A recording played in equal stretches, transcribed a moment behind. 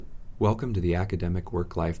Welcome to the Academic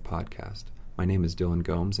Work-Life Podcast. My name is Dylan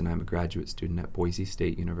Gomes, and I'm a graduate student at Boise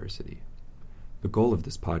State University. The goal of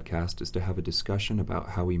this podcast is to have a discussion about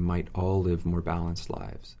how we might all live more balanced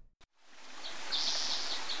lives.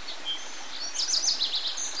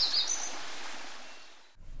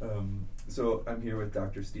 So I'm here with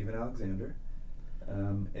Dr. Stephen Alexander,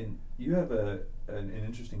 and you have an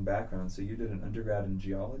interesting background. So you did an undergrad in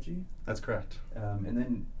geology? That's correct. And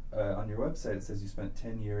then on your website it says you spent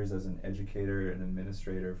 10 years as an educator and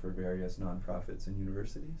administrator for various nonprofits and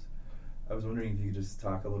universities. I was wondering if you could just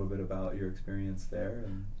talk a little bit about your experience there.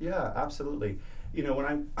 Yeah, absolutely. You know,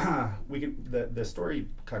 when the story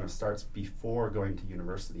kind of starts before going to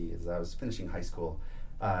university. As I was finishing high school,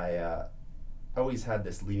 I always had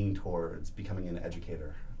this leaning towards becoming an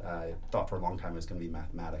educator. I thought for a long time it was going to be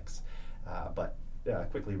mathematics, but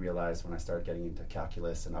quickly realized when I started getting into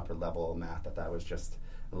calculus and upper level math that was just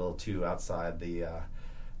a little too outside the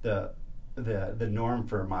norm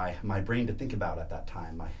for my brain to think about at that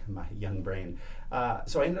time, my young brain.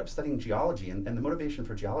 So I ended up studying geology, and the motivation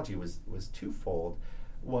for geology was twofold.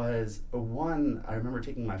 Was one, I remember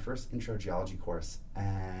taking my first intro geology course,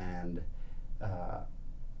 and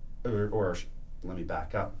let me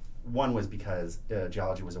back up. One was because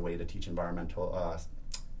geology was a way to teach environmental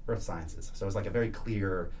earth sciences. So it was like a very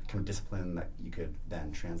clear kind of discipline that you could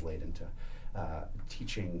then translate into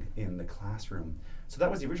teaching in the classroom. So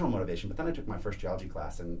that was the original motivation. But then I took my first geology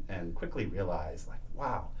class and quickly realized, like,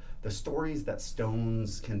 wow, the stories that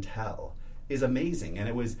stones can tell is amazing. And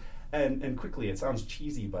it was, and quickly, it sounds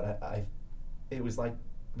cheesy, but it was like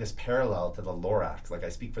this parallel to the Lorax. Like, I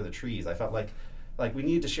speak for the trees. I felt like we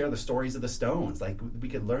needed to share the stories of the stones. Like, we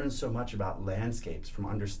could learn so much about landscapes from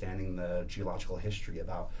understanding the geological history,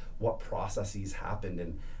 about what processes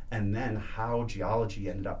happened, and then how geology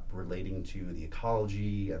ended up relating to the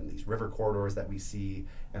ecology and these river corridors that we see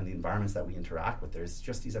and the environments that we interact with. There's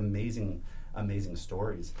just these amazing, amazing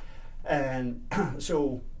stories. And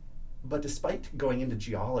so, but despite going into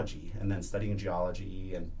geology and then studying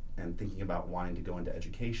geology and thinking about wanting to go into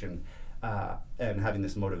education and having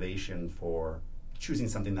this motivation for choosing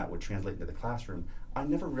something that would translate into the classroom, I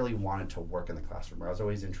never really wanted to work in the classroom. I was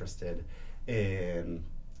always interested in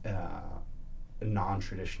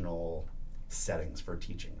non-traditional settings for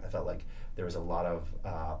teaching. I felt like there was a lot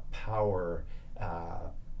of power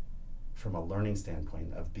from a learning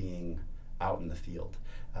standpoint of being out in the field,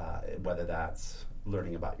 whether that's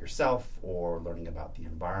learning about yourself or learning about the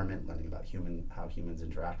environment, learning about how humans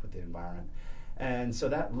interact with the environment. And so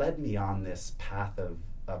that led me on this path of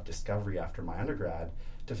discovery after my undergrad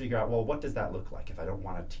to figure out, well, what does that look like if I don't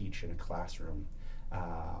want to teach in a classroom?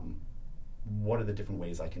 What are the different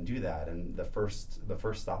ways I can do that? And the first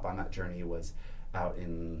stop on that journey was out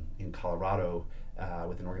in Colorado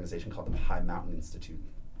with an organization called the High Mountain Institute.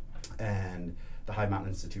 And the High Mountain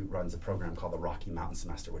Institute runs a program called the Rocky Mountain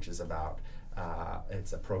Semester, which is about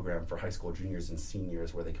it's a program for high school juniors and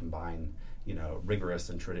seniors where they combine, rigorous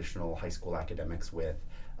and traditional high school academics with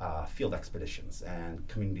field expeditions and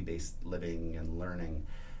community-based living and learning.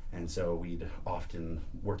 And so we'd often,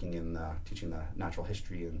 working in teaching the natural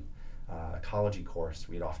history and ecology course,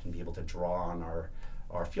 we'd often be able to draw on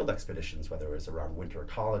our field expeditions, whether it was around winter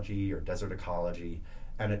ecology or desert ecology,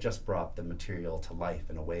 and it just brought the material to life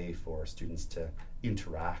in a way for students to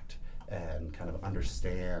interact and kind of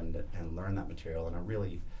understand and learn that material in a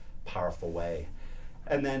really powerful way.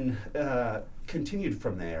 And then continued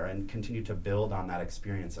from there and continued to build on that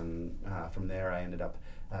experience. And from there, I ended up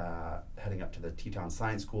heading up to the Teton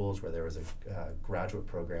Science Schools, where there was a graduate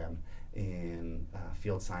program in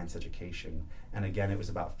field science education. And again, it was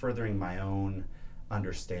about furthering my own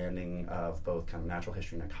understanding of both kind of natural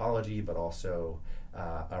history and ecology, but also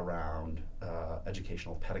around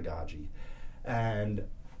educational pedagogy. And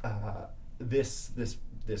this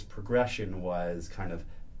progression was kind of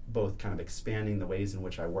both kind of expanding the ways in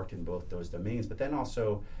which I worked in both those domains, but then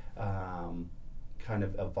also kind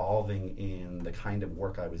of evolving in the kind of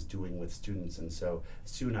work I was doing with students. And so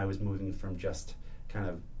soon I was moving from just kind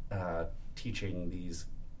of teaching these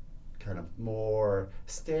kind of more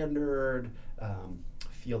standard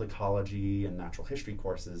field ecology and natural history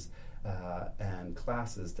courses and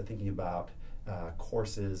classes to thinking about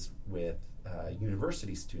courses with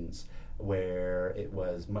university students, where it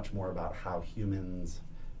was much more about how humans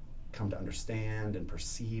come to understand and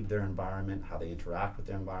perceive their environment, how they interact with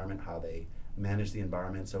their environment, how they manage the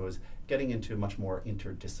environment. So it was getting into a much more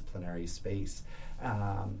interdisciplinary space.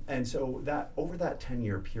 And so that over that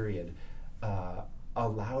 10-year period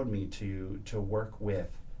allowed me to work with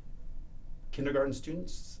kindergarten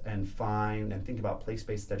students and think about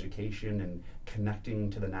place-based education and connecting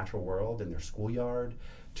to the natural world in their schoolyard,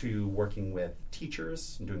 to working with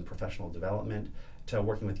teachers and doing professional development, to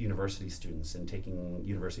working with university students and taking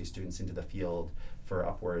university students into the field for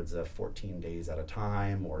upwards of 14 days at a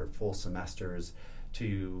time or full semesters,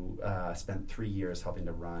 to spent 3 years helping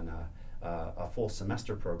to run a full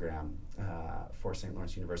semester program for St.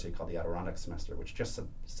 Lawrence University called the Adirondack Semester, which just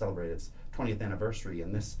celebrated its 20th anniversary.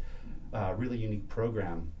 And this really unique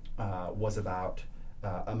program was about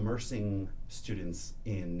immersing students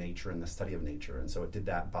in nature and the study of nature. And so it did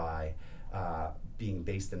that by being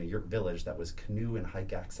based in a yurt village that was canoe and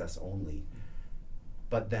hike access only.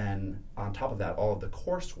 But then on top of that, all of the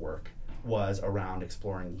coursework was around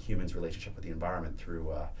exploring humans' relationship with the environment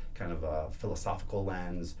through kind of a philosophical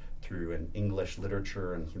lens, through an English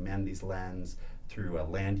literature and humanities lens, through a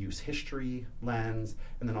land use history lens,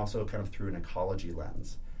 and then also kind of through an ecology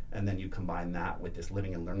lens. And then you combine that with this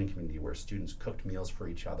living and learning community where students cooked meals for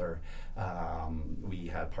each other. We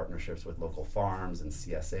had partnerships with local farms and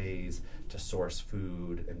CSAs to source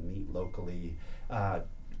food and meat locally.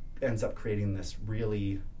 Ends up creating this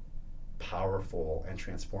really powerful and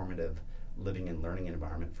transformative living and learning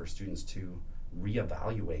environment for students to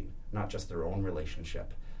reevaluate not just their own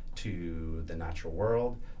relationship to the natural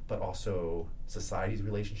world, but also society's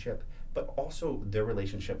relationship, but also their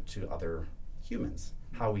relationship to other humans,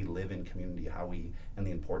 how we live in community, and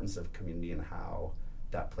the importance of community and how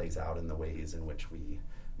that plays out in the ways in which we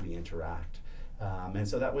interact. And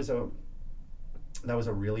so that was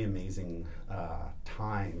a really amazing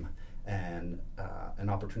time and an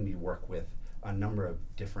opportunity to work with a number of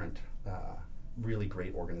different really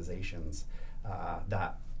great organizations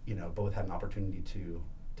that both had an opportunity to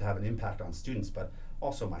have an impact on students, but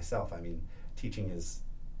also myself. I mean, teaching is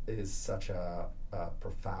such a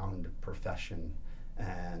profound profession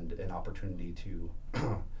and an opportunity to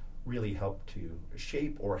really help to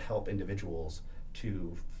shape or help individuals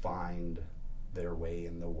to find their way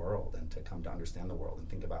in the world and to come to understand the world and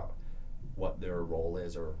think about what their role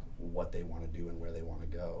is or what they want to do and where they want to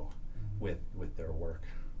go with their work.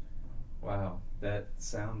 Wow,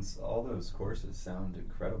 all those courses sound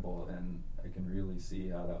incredible, and I can really see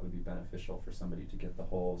how that would be beneficial for somebody to get the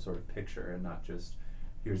whole sort of picture and not just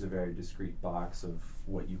here's a very discrete box of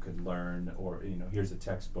what you could learn, or here's a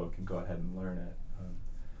textbook and go ahead and learn it.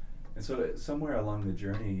 And so somewhere along the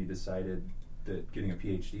journey you decided that getting a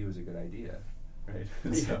PhD was a good idea, right?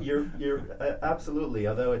 So. You're absolutely.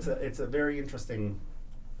 Although it's a very interesting,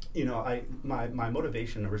 my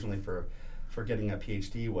motivation originally for getting a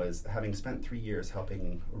PhD was having spent 3 years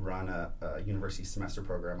helping run a university semester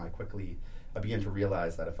program. I began to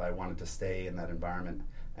realize that if I wanted to stay in that environment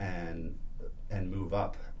and move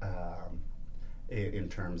up in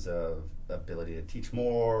terms of ability to teach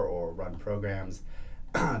more or run programs,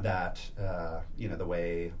 that the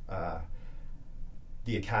way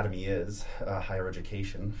the academy is, higher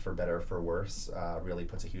education, for better or for worse, really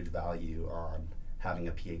puts a huge value on having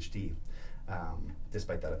a PhD.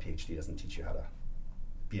 Despite that, a PhD doesn't teach you how to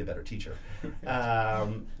be a better teacher.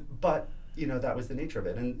 But that was the nature of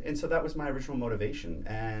it. And so that was my original motivation.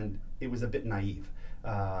 And it was a bit naive.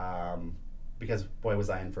 Because boy, was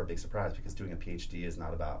I in for a big surprise, because doing a PhD is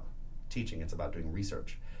not about teaching, it's about doing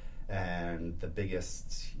research. And the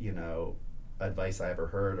biggest, advice I ever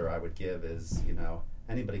heard or I would give is,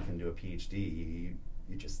 anybody can do a PhD.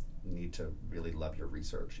 You just need to really love your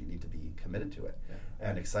research. You need to be committed to it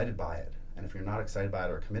and excited by it. And if you're not excited by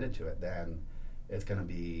it or committed to it, then it's going to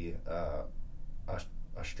be a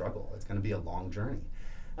struggle. It's going to be a long journey.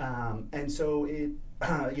 And so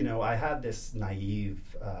I had this naive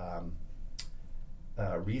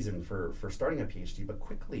reason for starting a PhD, but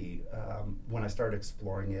quickly when I started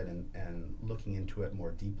exploring it and looking into it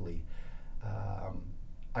more deeply,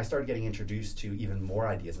 I started getting introduced to even more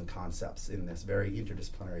ideas and concepts in this very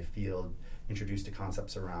interdisciplinary field, introduced to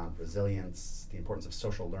concepts around resilience, the importance of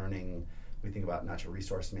social learning. We think about natural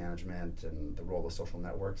resource management and the role of social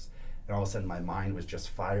networks. And all of a sudden my mind was just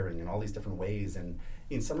firing in all these different ways. And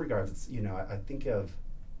in some regards, it's, I think of,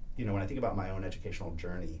 when I think about my own educational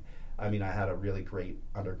journey, I mean, I had a really great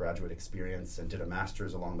undergraduate experience and did a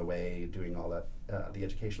master's along the way, doing all that, the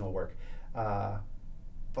educational work. But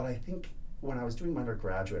I think when I was doing my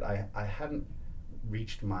undergraduate, I hadn't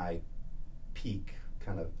reached my peak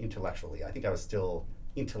kind of intellectually. I think I was still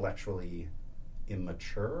intellectually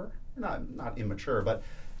immature. Not immature, but,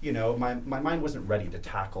 my mind wasn't ready to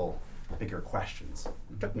tackle bigger questions.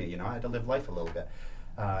 It took me, I had to live life a little bit.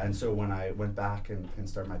 And so when I went back and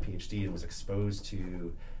started my PhD and was exposed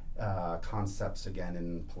to concepts again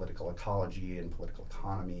in political ecology and political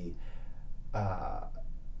economy,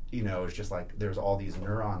 it's just like there's all these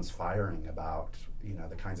neurons firing about,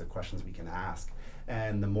 the kinds of questions we can ask.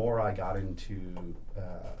 And the more I got into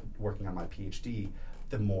working on my PhD,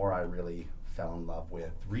 the more I really fell in love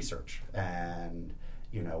with research and,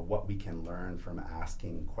 you know, what we can learn from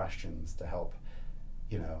asking questions to help,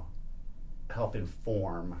 you know, help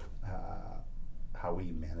inform how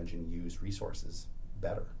we manage and use resources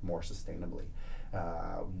better, more sustainably.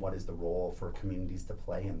 What is the role for communities to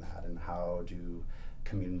play in that, and how do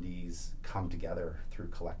communities come together through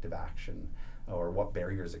collective action, or what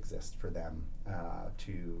barriers exist for them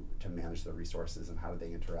to manage the resources, and how do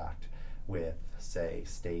they interact with, say,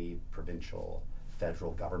 state, provincial,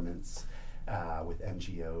 federal governments, with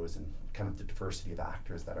NGOs, and kind of the diversity of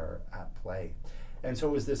actors that are at play. And so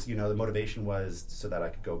it was this, you know, the motivation was so that I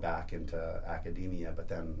could go back into academia, but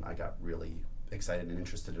then I got really excited and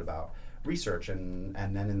interested about research, and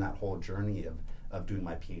then in that whole journey of doing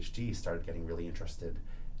my PhD, started getting really interested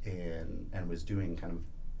in, and was doing kind of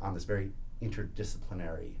on this very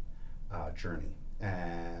interdisciplinary journey.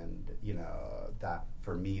 And, you know, that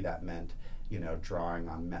for me, that meant, you know, drawing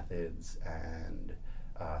on methods and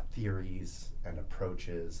theories and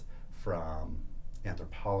approaches from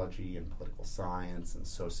anthropology and political science and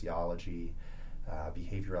sociology,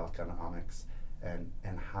 behavioral economics,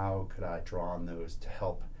 and how could I draw on those to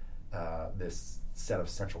help this set of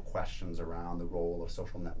central questions around the role of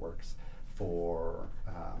social networks for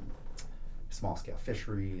small-scale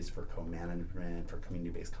fisheries, for co-management, for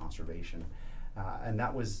community-based conservation. And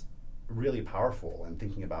that was really powerful, and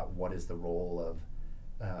thinking about what is the role of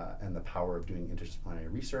and the power of doing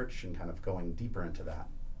interdisciplinary research, and kind of going deeper into that.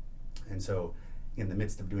 And so in the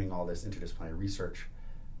midst of doing all this interdisciplinary research,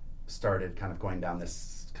 started kind of going down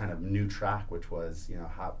this kind of new track, which was, you know,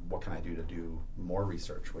 what can I do to do more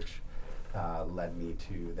research, which led me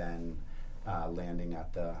to then landing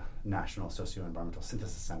at the National Socio-Environmental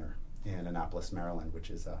Synthesis Center in Annapolis, Maryland, which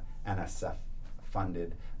is a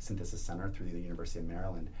NSF-funded synthesis center through the University of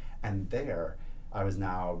Maryland. And there, I was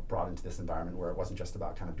now brought into this environment where it wasn't just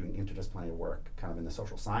about kind of doing interdisciplinary work kind of in the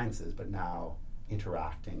social sciences, but now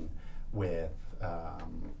interacting with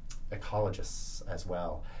ecologists as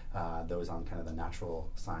well, those on kind of the natural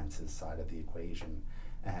sciences side of the equation.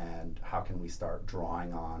 And how can we start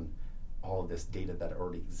drawing on all of this data that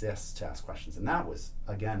already exists to ask questions? And that was,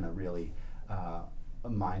 again, a really a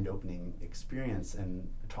mind-opening experience, and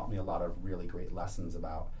it taught me a lot of really great lessons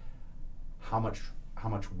about how much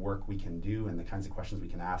work we can do and the kinds of questions we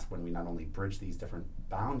can ask when we not only bridge these different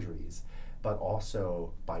boundaries, but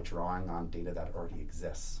also by drawing on data that already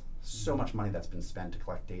exists. So much money that's been spent to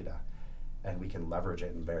collect data, and we can leverage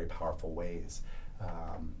it in very powerful ways.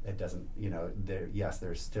 It doesn't, you know,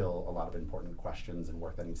 there's still a lot of important questions and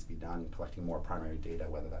work that needs to be done, collecting more primary data,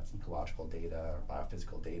 whether that's ecological data, or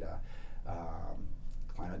biophysical data,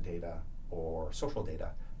 climate data, or social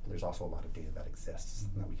data. But there's also a lot of data that exists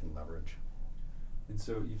that we can leverage. And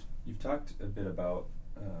so you've talked a bit about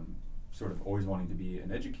sort of always wanting to be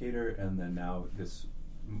an educator, and then now this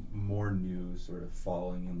more new sort of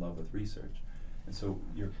falling in love with research. And so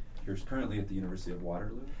you're currently at the University of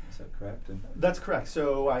Waterloo, is that correct? That's correct.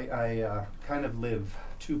 So I kind of live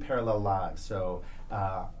two parallel lives. So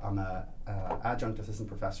I'm an adjunct assistant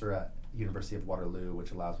professor at University of Waterloo,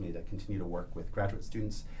 which allows me to continue to work with graduate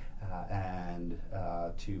students and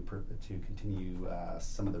to continue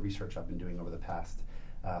some of the research I've been doing over the past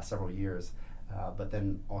several years. But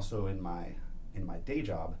then also in my day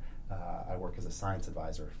job, I work as a science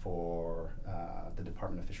advisor for the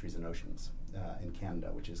Department of Fisheries and Oceans in Canada,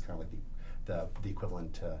 which is kind of like the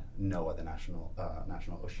equivalent to NOAA, the National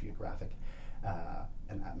Oceanographic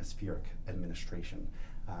and Atmospheric Administration.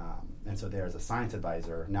 And so there, as a science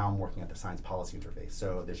advisor, now I'm working at the Science Policy Interface.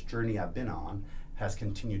 So this journey I've been on has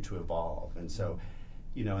continued to evolve. And so,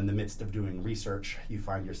 you know, in the midst of doing research, you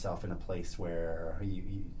find yourself in a place where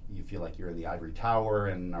you feel like you're in the ivory tower,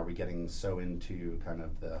 and are we getting so into kind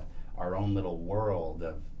of our own little world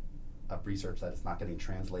of research that it's not getting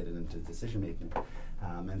translated into decision making.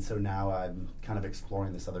 And so now I'm kind of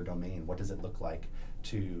exploring this other domain. What does it look like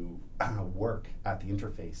to work at the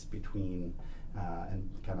interface between and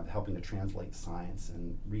kind of helping to translate science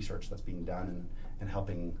and research that's being done, and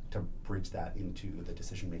helping to bridge that into the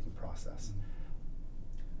decision making process.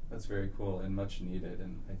 That's very cool and much needed,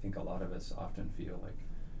 and I think a lot of us often feel like,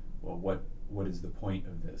 well, what is the point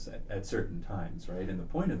of this at certain times, right? And the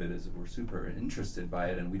point of it is that we're super interested by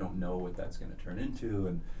it, and we don't know what that's going to turn into,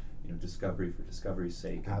 and you know, discovery for discovery's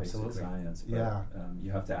sake, and basic science. But, yeah.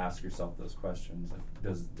 You have to ask yourself those questions, like,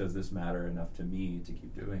 does this matter enough to me to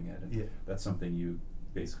keep doing it? And that's something you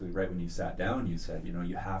basically, right when you sat down, you said, you know,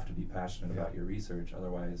 you have to be passionate about your research,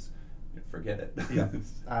 otherwise, forget it. Yeah,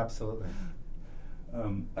 absolutely.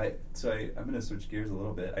 I'm going to switch gears a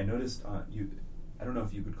little bit. I noticed I don't know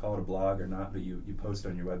if you could call it a blog or not, but you post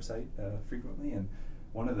on your website frequently, and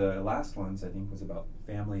one of the last ones I think was about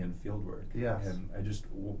family and fieldwork. Yes. And I just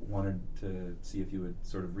wanted to see if you would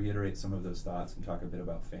sort of reiterate some of those thoughts and talk a bit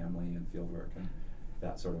about family and fieldwork and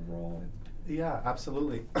that sort of role. Yeah,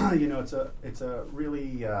 absolutely. It's a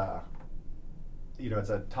really it's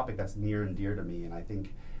a topic that's near and dear to me, and I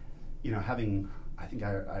think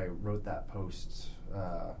I wrote that post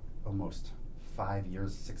almost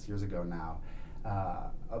 6 years ago now,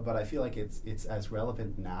 but I feel like it's as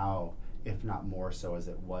relevant now, if not more so, as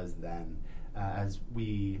it was then, as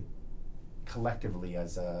we collectively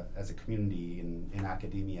as a community in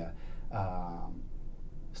academia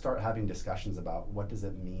start having discussions about what does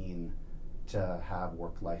it mean to have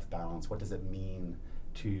work-life balance, what does it mean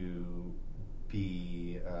to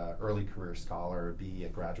be an early career scholar, be a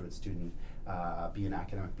graduate student, be an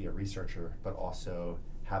academic, be a researcher, but also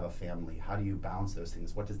have a family. How do you balance those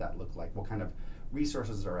things? What does that look like? What kind of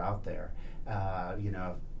resources are out there?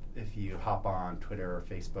 If you hop on Twitter or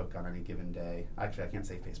Facebook on any given day, actually I can't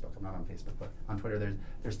say Facebook, I'm not on Facebook, but on Twitter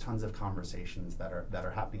there's tons of conversations that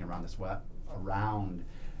are happening around around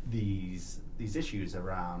these issues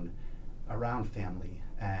around family,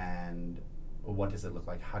 and what does it look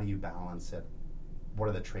like? How do you balance it? What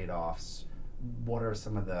are the trade-offs? What are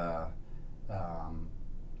some of the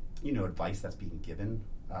advice that's being given?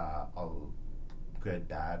 Good,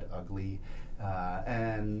 bad, ugly.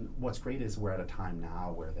 And what's great is we're at a time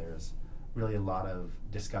now where there's really a lot of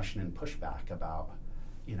discussion and pushback about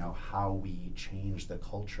how we change the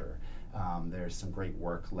culture. There's some great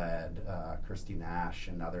work led. Kirsty Nash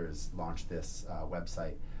and others launched this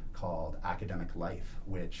website called Academic Life,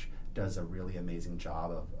 which does a really amazing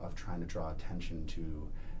job of trying to draw attention to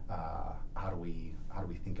how do we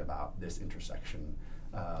think about this intersection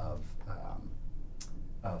of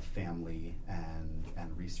family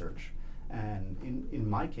and research. And in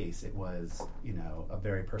my case, it was a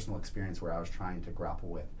very personal experience where I was trying to grapple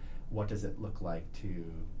with what does it look like to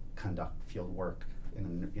conduct field work in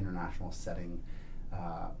an international setting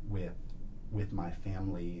with my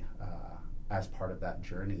family as part of that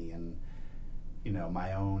journey. And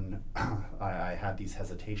my own, I had these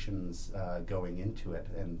hesitations going into it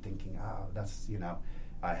and thinking, that's,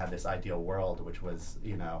 I had this ideal world, which was,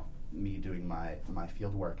 me doing my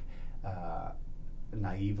field work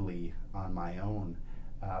naively on my own,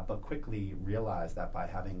 but quickly realized that by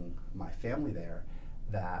having my family there,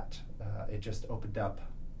 that it just opened up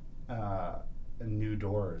new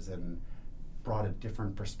doors and brought a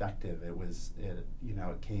different perspective.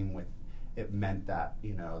 It meant that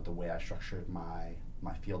the way I structured my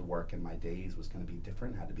field work and my days was going to be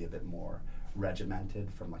different. Had to be a bit more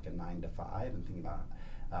regimented from like a 9 to 5, and thinking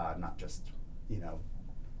about not just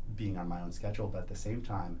being on my own schedule, but at the same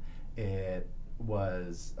time it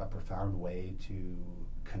was a profound way to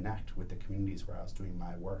connect with the communities where I was doing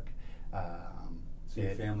my work. So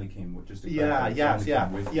your family came with just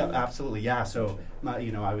absolutely, yeah. So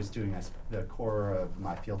I was doing the core of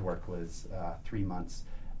my field work was 3 months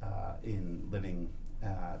in living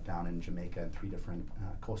down in Jamaica in 3 different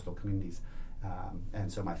coastal communities,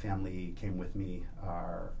 and so my family came with me.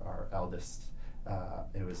 Our eldest,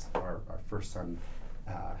 it was our first son,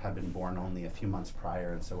 had been born only a few months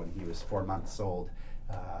prior, and so when he was 4 months old,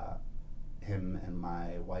 him and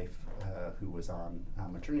my wife, who was on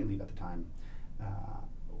maternity leave at the time,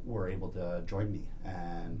 were able to join me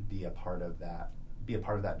and be a part of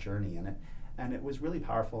that journey. And it was really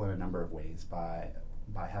powerful in a number of ways.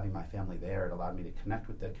 By having my family there, it allowed me to connect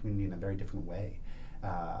with the community in a very different way.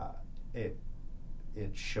 It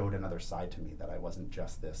showed another side to me, that I wasn't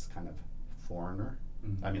just this kind of foreigner.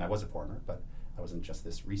 Mm-hmm. I mean, I was a foreigner, but I wasn't just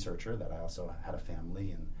this researcher, that I also had a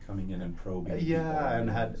family and coming in and probing. And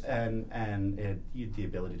had and the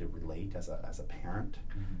ability to relate as a parent.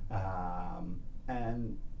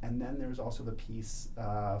 Mm-hmm. And then there's also the piece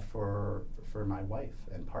for my wife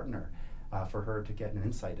and partner, for her to get an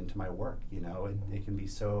insight into my work. It can be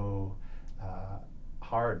so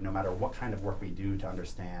hard, no matter what kind of work we do, to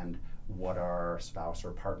understand what our spouse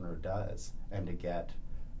or partner does, and to get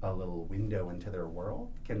a little window into their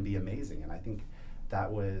world can be amazing. And I think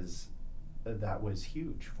that was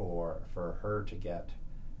huge for her to get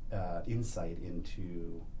insight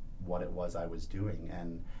into what it was I was doing,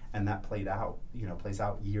 and that plays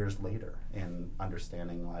out years later in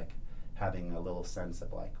understanding, like, having a little sense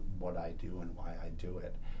of like what I do and why I do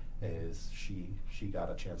it. Is she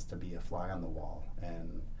got a chance to be a fly on the wall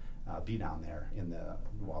and be down there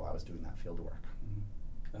while I was doing that field work. Mm-hmm.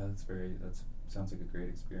 That sounds like a great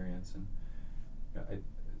experience. And I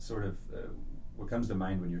sort of what comes to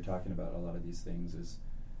mind when you're talking about a lot of these things is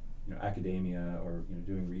academia or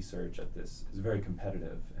doing research at this is very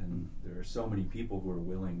competitive, and there are so many people who are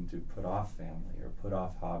willing to put off family or put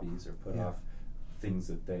off hobbies or put off things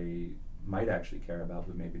that they might actually care about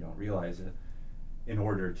but maybe don't realize it, in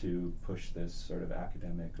order to push this sort of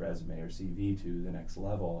academic resume or CV to the next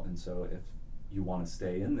level. And so if you want to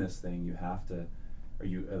stay in this thing, you have to, or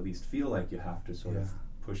you at least feel like you have to sort of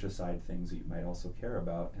push aside things that you might also care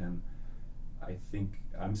about. And I think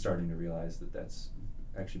I'm starting to realize that that's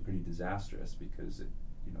actually pretty disastrous, because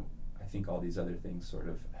I think all these other things sort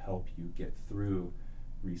of help you get through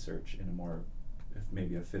research in a more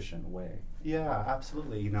maybe efficient way. Yeah,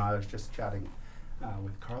 absolutely. I was just chatting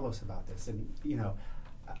with Carlos about this, and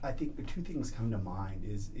I think the two things come to mind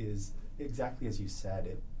is exactly as you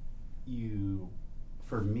said.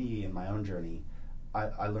 For me in my own journey,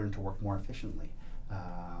 I learned to work more efficiently.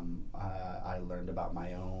 I learned about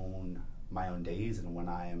my own days and when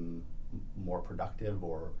I'm more productive,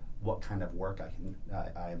 or what kind of work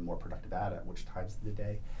I am more productive at which times of the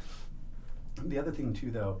day. The other thing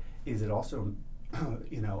too, though, is it also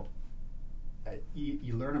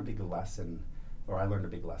you learn a big lesson, or I learned a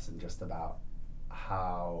big lesson just about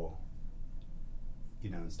how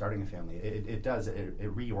in starting a family, it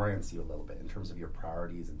reorients you a little bit in terms of your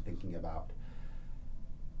priorities and thinking about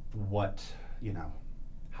what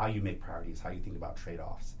how you make priorities, how you think about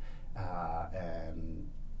trade-offs,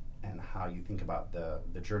 and how you think about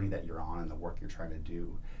the journey that you're on and the work you're trying to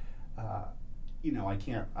do. I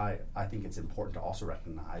think it's important to also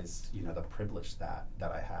recognize the privilege that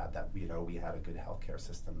I had, that we had a good healthcare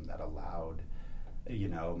system that allowed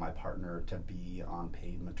my partner to be on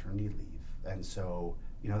paid maternity leave. And so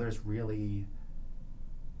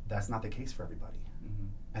that's not the case for everybody.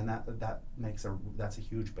 And that's a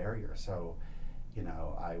huge barrier. So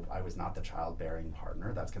I was not the childbearing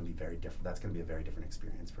partner. That's going to be very different. That's going to be a very different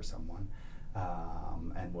experience for someone.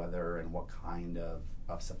 And whether and what kind of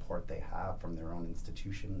support they have from their own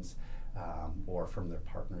institutions, or from their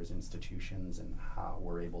partners' institutions, and how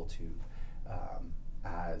we're able to,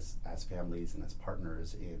 as families and as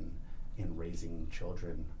partners in raising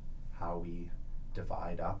children, how we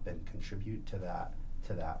divide up and contribute to that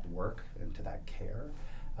work and to that care,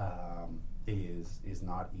 is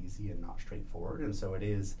not easy and not straightforward. And so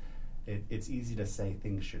it's easy to say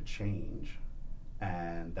things should change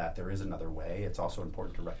and that there is another way. It's also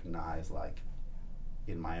important to recognize, like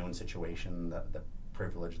in my own situation, the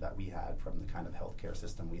privilege that we had from the kind of healthcare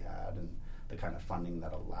system we had and the kind of funding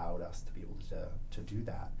that allowed us to be able to do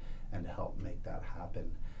that and to help make that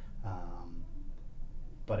happen.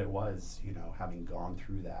 But it was, having gone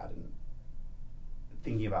through that and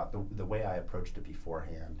thinking about the way I approached it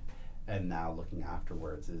beforehand and now looking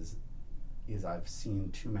afterwards is I've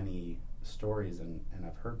seen too many stories and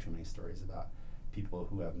I've heard too many stories about people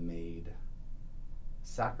who have made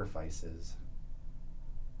sacrifices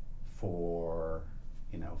for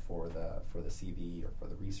the CV or for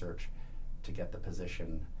the research to get the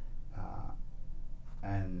position,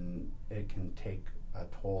 and it can take a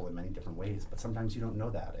toll in many different ways. But sometimes you don't know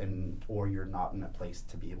that, or you're not in a place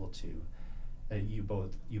to be able to. You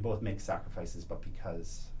both make sacrifices, but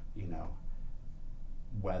because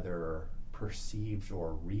whether perceived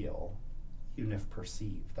or real, even if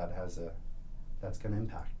perceived, that's going to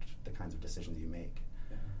impact the kinds of decisions you make.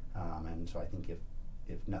 And so I think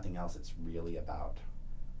if nothing else, it's really about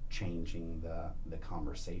changing the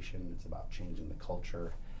conversation. It's about changing the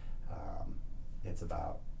culture. It's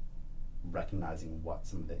about recognizing what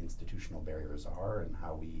some of the institutional barriers are and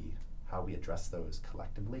how we address those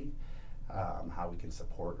collectively. How we can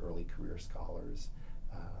support early career scholars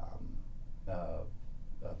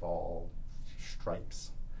of all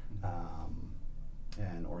stripes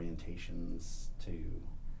and orientations, to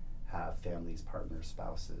have families, partners,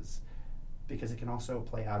 spouses, because it can also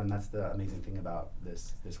play out, and that's the amazing thing about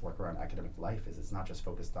this work around academic life, is it's not just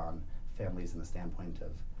focused on families in the standpoint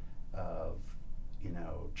of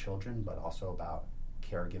children, but also about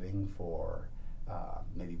caregiving for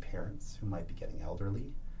maybe parents who might be getting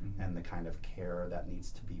elderly, and the kind of care that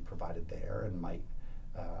needs to be provided there, and might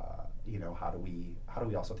how do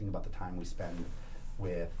we also think about the time we spend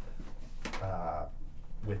with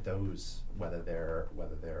those, whether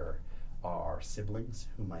there are siblings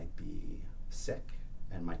who might be sick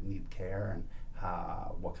and might need care, and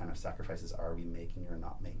what kind of sacrifices are we making or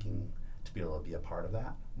not making to be able to be a part of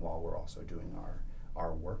that while we're also doing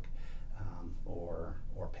our work, or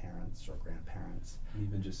parents or grandparents. And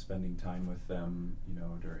even just spending time with them,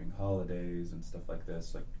 during holidays and stuff like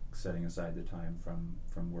this, like setting aside the time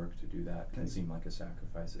from work to do that can seem like a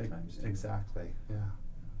sacrifice at times too. Exactly, yeah.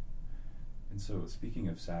 And so, speaking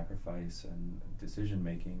of sacrifice and decision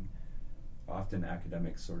making, often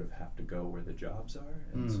academics sort of have to go where the jobs are,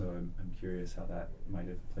 and so I'm curious how that might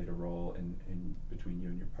have played a role in between you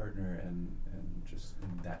and your partner and just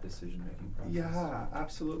in that decision-making process. Yeah,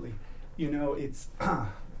 absolutely. It's my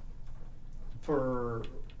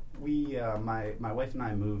wife and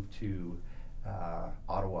I moved to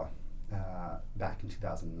Ottawa back in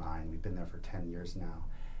 2009. We've been there for 10 years now,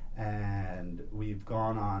 and we've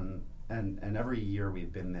gone on, and every year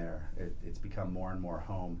we've been there, it's become more and more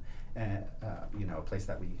home, and a place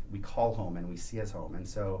that we call home and we see as home. And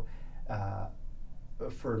so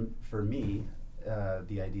for me,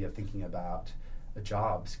 the idea of thinking about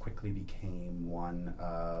jobs quickly became one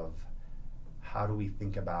of how do we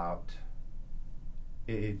think about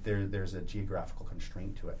it. There's a geographical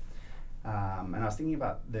constraint to it, and I was thinking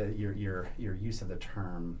about your use of the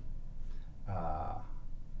term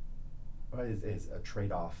is a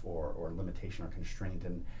trade-off or limitation or constraint,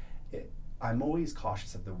 and I'm always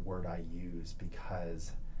cautious of the word I use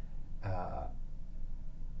because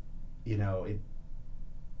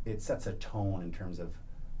it sets a tone in terms of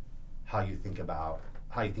how you think about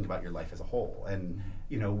your life as a whole. And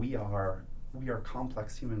we are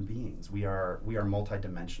complex human beings. We are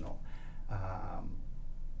multidimensional,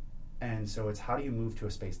 and so it's how do you move to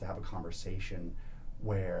a space to have a conversation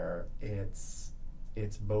where it's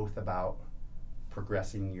both about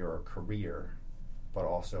progressing your career, but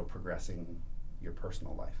also progressing your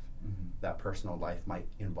personal life. Mm-hmm. That personal life might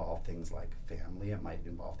involve things like family. It might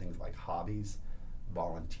involve things like hobbies,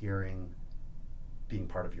 volunteering, being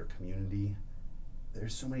part of your community.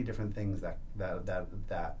 There's so many different things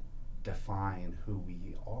that define who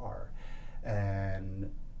we are, and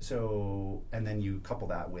then you couple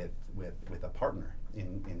that with a partner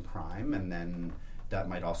in crime, and then that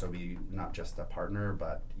might also be not just a partner,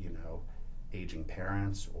 but aging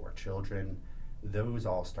parents or children. Those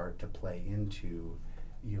all start to play into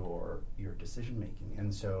your decision making.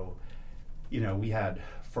 And so we had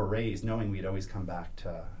forays, knowing we'd always come back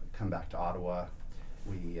to Ottawa.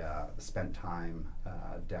 We spent time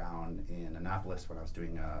down in Annapolis when I was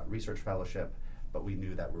doing a research fellowship, but we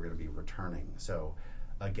knew that we were going to be returning. So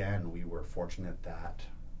again, we were fortunate that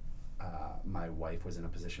my wife was in a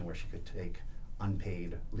position where she could take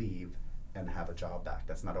unpaid leave and have a job back.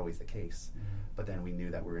 That's not always the case. Mm-hmm. But then we knew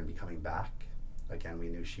that we were going to be coming back. Again, we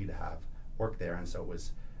knew she'd have work there, and so it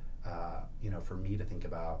was, for me to think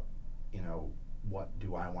about, what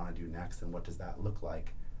do I want to do next, and what does that look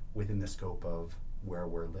like within the scope of where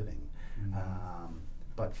we're living. Mm-hmm.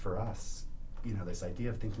 But for us, this idea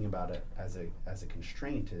of thinking about it as a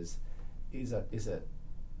constraint is a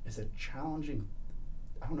challenging.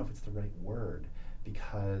 I don't know if it's the right word,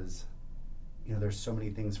 because there's so many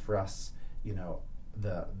things for us.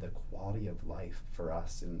 The quality of life for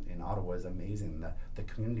us in Ottawa is amazing. The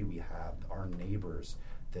community we have, our neighbors,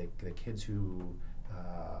 the kids who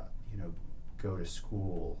go to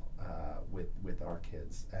school with our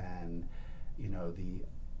kids, and the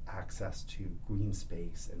access to green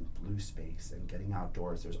space and blue space and getting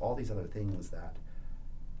outdoors. There's all these other things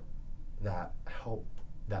that help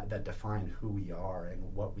that define who we are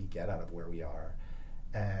and what we get out of where we are.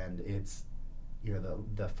 And it's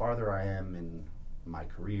the farther I am in my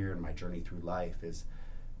career and my journey through life is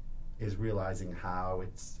realizing how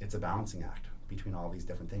it's a balancing act between all these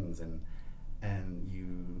different things, and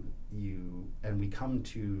we come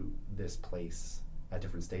to this place at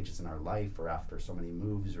different stages in our life, or after so many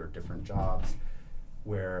moves or different jobs,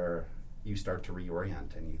 where you start to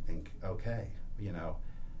reorient and you think, okay,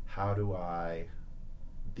 how do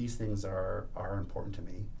these things are important to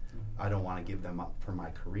me. Mm-hmm. I don't want to give them up for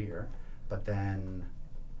my career, but then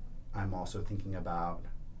I'm also thinking about,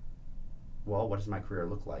 well, what does my career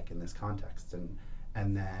look like in this context?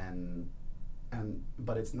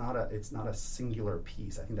 But it's not a singular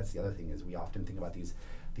piece. I think that's the other thing, is we often think about these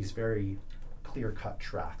very clear-cut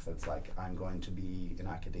tracks. That's like, I'm going to be in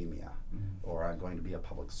academia, mm-hmm. or I'm going to be a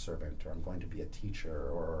public servant, or I'm going to be a teacher,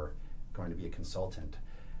 or going to be a consultant.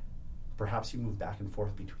 Perhaps you move back and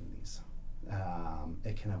forth between these.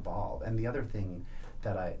 It can evolve. And the other thing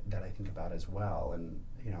that I think about as well, and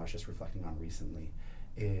I was just reflecting on recently,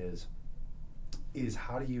 is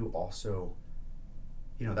how do you also,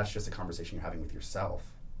 that's just a conversation you're having with yourself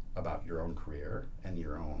about your own career and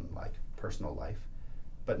your own personal life,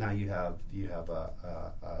 but now you have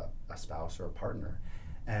a spouse or a partner,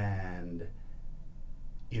 and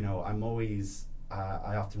I'm always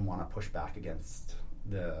I often want to push back against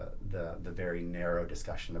the very narrow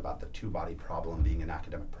discussion about the two-body problem being an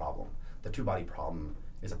academic problem. The two-body problem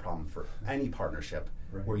is a problem for any partnership,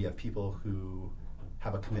 right, where you have people who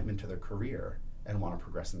have a commitment to their career and want to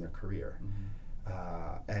progress in their career.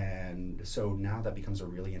 And so now that becomes a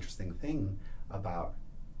really interesting thing about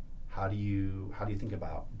how do you think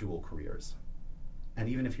about dual careers, and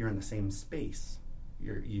even if you're in the same space,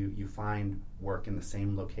 you find work in the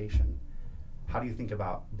same location. How do you think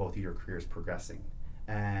about both of your careers progressing?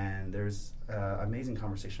 And there's an amazing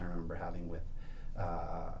conversation I remember having with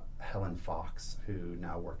Helen Fox, who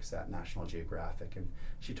now works at National Geographic, and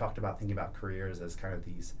she talked about thinking about careers as kind of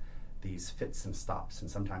these fits and stops, and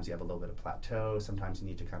sometimes you have a little bit of plateau, sometimes you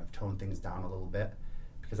need to kind of tone things down a little bit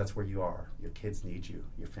because that's where you are. Your kids need you,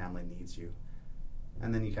 your family needs you,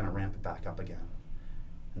 and then you kind of ramp it back up again.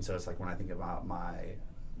 And so it's like when I think about my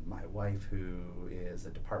wife, who is a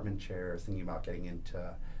department chair, is thinking about getting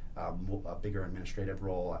into a bigger administrative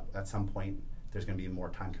role. At some point, there's going to be more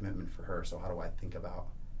time commitment for her. So how do I think about,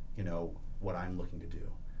 what I'm looking to do?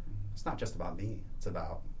 It's not just about me. It's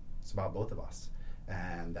about both of us,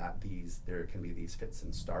 and that there can be these fits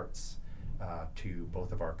and starts to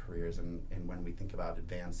both of our careers. And when we think about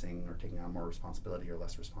advancing or taking on more responsibility or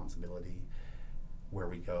less responsibility, where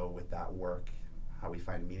we go with that work, how we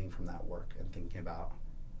find meaning from that work, and thinking about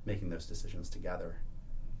making those decisions together,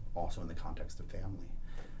 also in the context of family.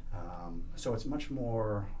 So it's much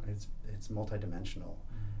more, it's multidimensional.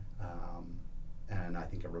 And I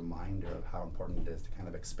think a reminder of how important it is to kind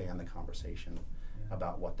of expand the conversation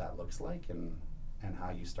about what that looks like, and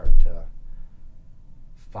how you start to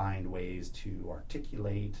find ways to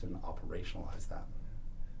articulate and operationalize that.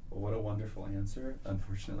 Well, what a wonderful answer.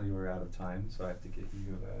 Unfortunately, we're out of time, so I have to get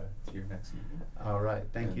you to your next meeting. All right.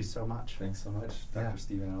 Thank you so much. Thanks so much, Dr.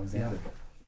 Stephen Alexander. Yeah.